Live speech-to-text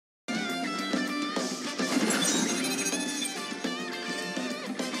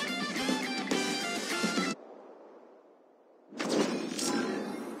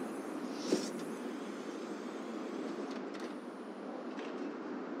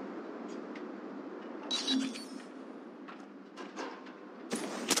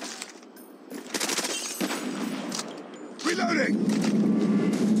Reloading!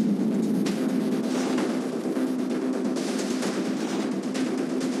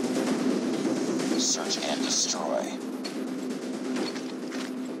 Search and destroy.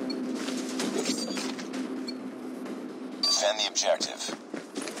 Defend the objective.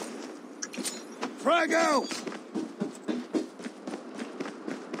 Frag out!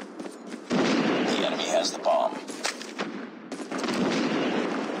 The enemy has the bomb.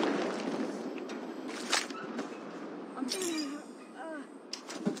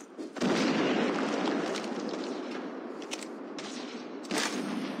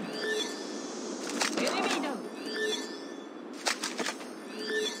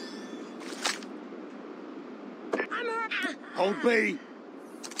 Hold B.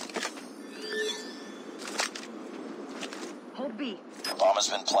 Hold B. The bomb has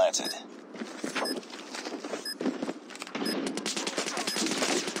been planted.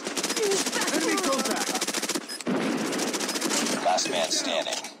 Enemy contact! Last man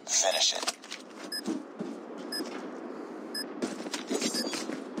standing. Finish it.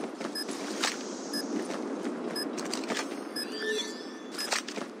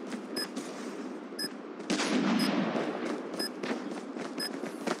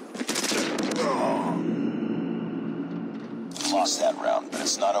 Lost that round, but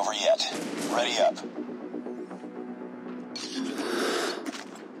it's not over yet. Ready up.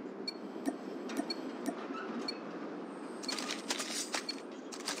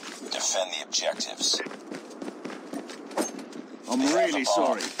 Defend the objectives. I'm They have really the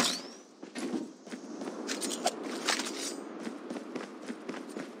bomb. sorry.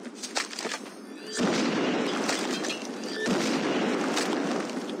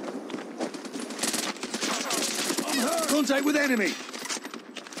 Contact with enemy!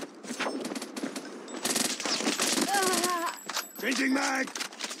 Changing mag!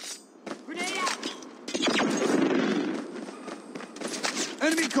 Grenade out.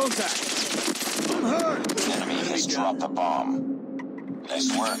 Enemy contact! I'm hurt! The enemy has dropped the bomb.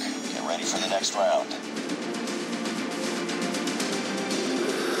 Nice work. Get ready for the next round.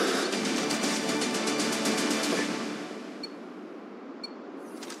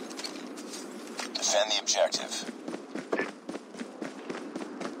 Defend the objective.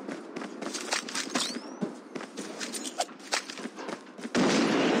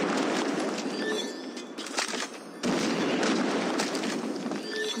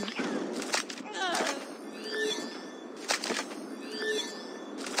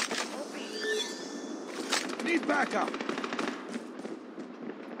 Need backup!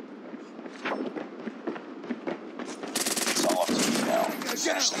 It's all up to you now.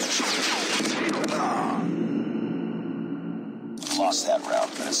 Finish the mission. Lost that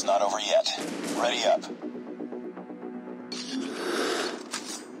round, but it's not over yet. Ready up.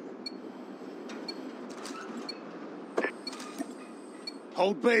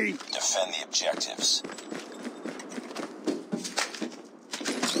 Hold B! Defend the objectives.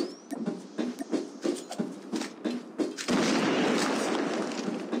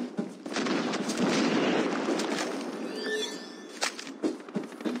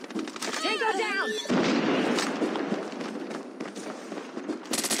 Tango down.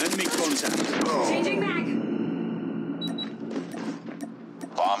 Enemy contact! Changing mag.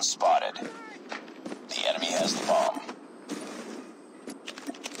 Bomb spotted. The enemy has the bomb.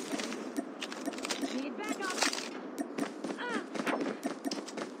 Need backup.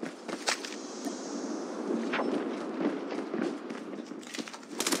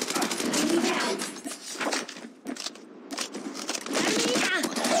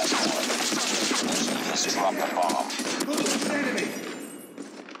 The last one. Enemy has dropped the bomb. Contact with enemy!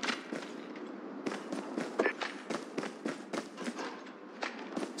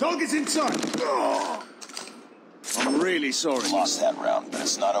 Target's in sight! I'm really sorry. Lost that round, but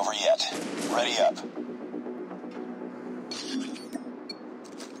it's not over yet. Ready up.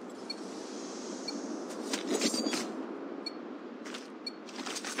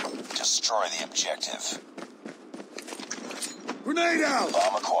 Destroy the objective. Grenade out!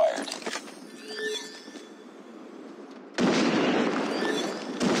 Bomb acquired.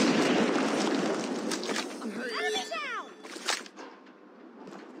 Enemy down.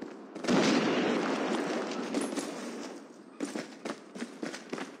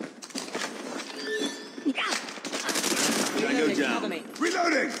 Tango Cover down. me.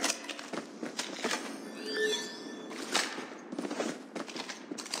 Reloading!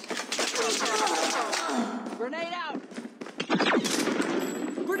 Grenade out.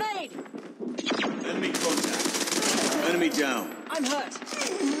 Grenade. Enemy contact. Enemy down. I'm hurt.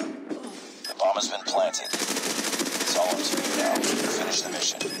 The bomb Bomb has been planted. It's all up to you now. Finish the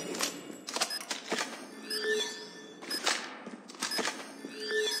mission.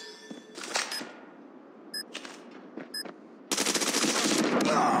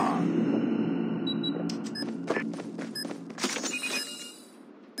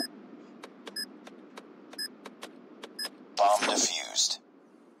 Bomb defused.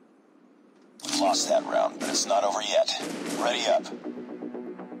 We lost that round, but it's not over yet. Ready up.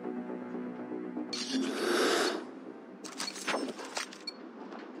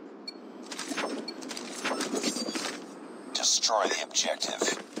 Destroy the objective.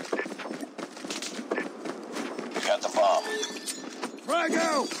 We got the bomb. Frag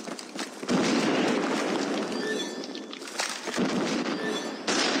out!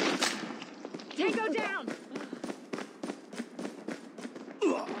 Tango down.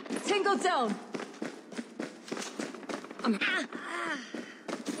 Tango down.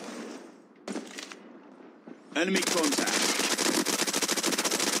 Enemy contact.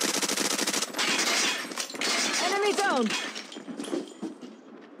 Enemy down.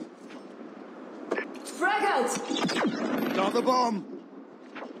 Frag out. Got the bomb.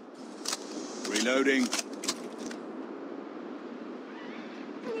 Reloading.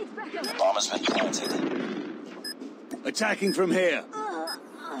 Need backup. Bomb has been planted. Attacking from here.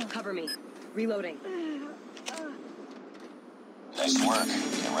 Cover me. Reloading. Nice work.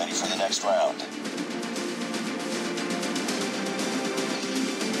 Get ready for the next round.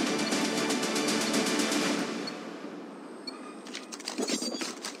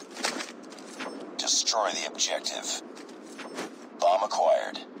 Destroy the objective. Bomb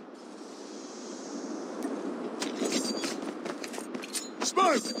acquired.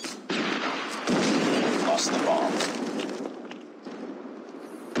 Smoke! Lost the bomb.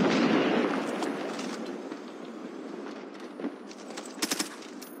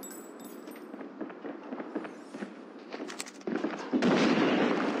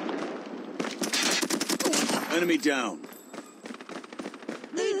 Enemy down.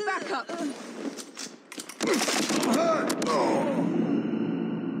 Need backup.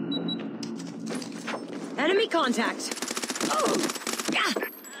 Enemy contact.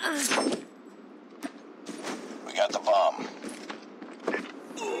 We got the bomb.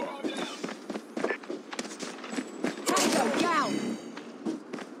 Tango down.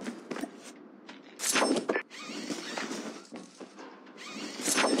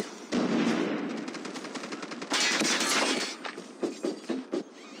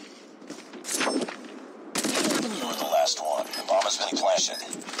 You were the last one. The bomb has been planted.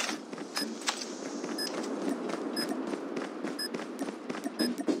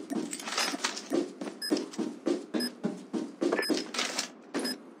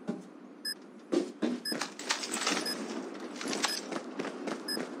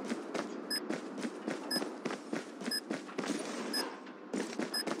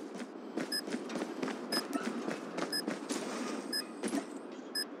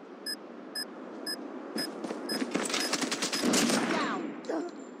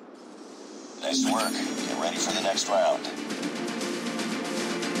 Nice work. Get ready for the next round.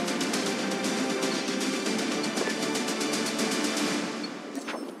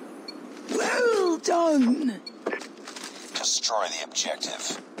 Well done! Destroy the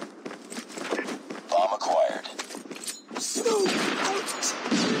objective. Bomb acquired. Smoke out!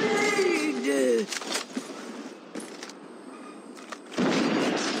 Grenade!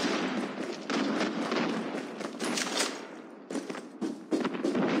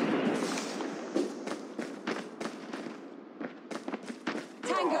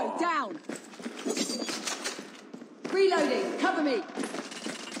 Tango down. Reloading. Cover me.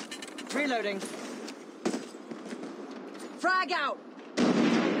 Reloading. Frag out.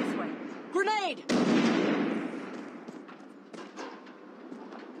 This way. Grenade.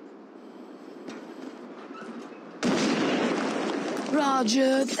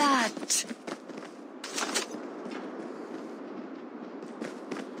 Roger that.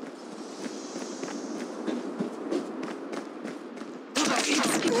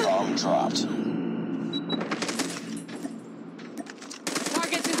 Bomb dropped.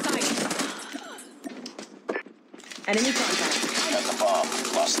 Targets in sight. Enemy contact. Got the bomb.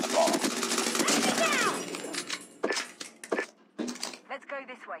 Lost the bomb. Let's go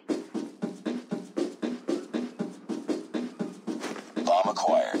this way. Bomb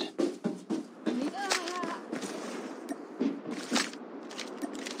acquired.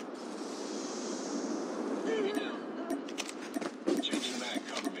 Changing mag,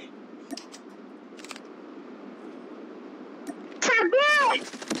 cover me.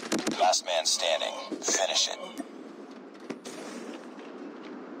 Last man standing. Finish it.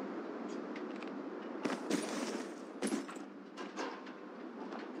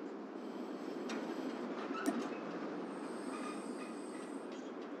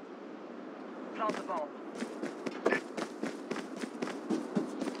 plant the bomb.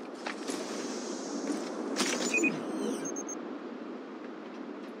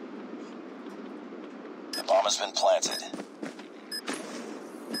 The bomb has been planted.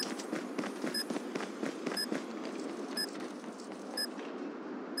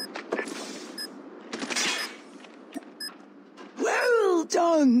 Well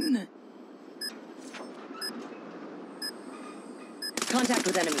done! Contact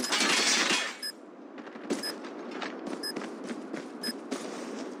with enemy.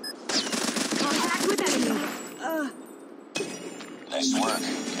 Contact with enemy. Nice work.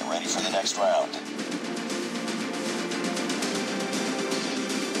 Get ready for the next round.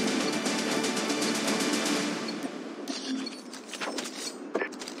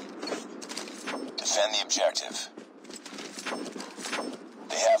 Defend the objective.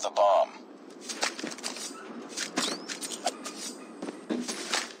 They have the bomb.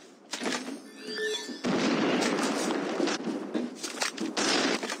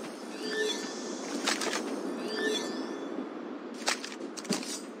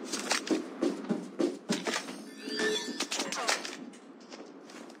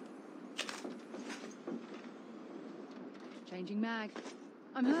 Changing mag.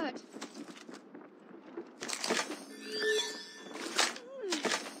 I'm hurt.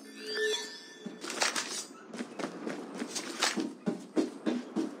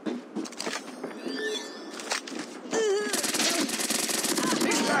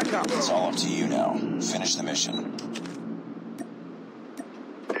 Back up! It's all up to you now. Finish the mission.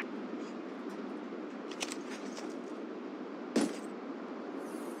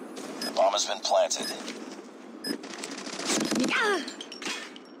 The bomb has been planted. Ah!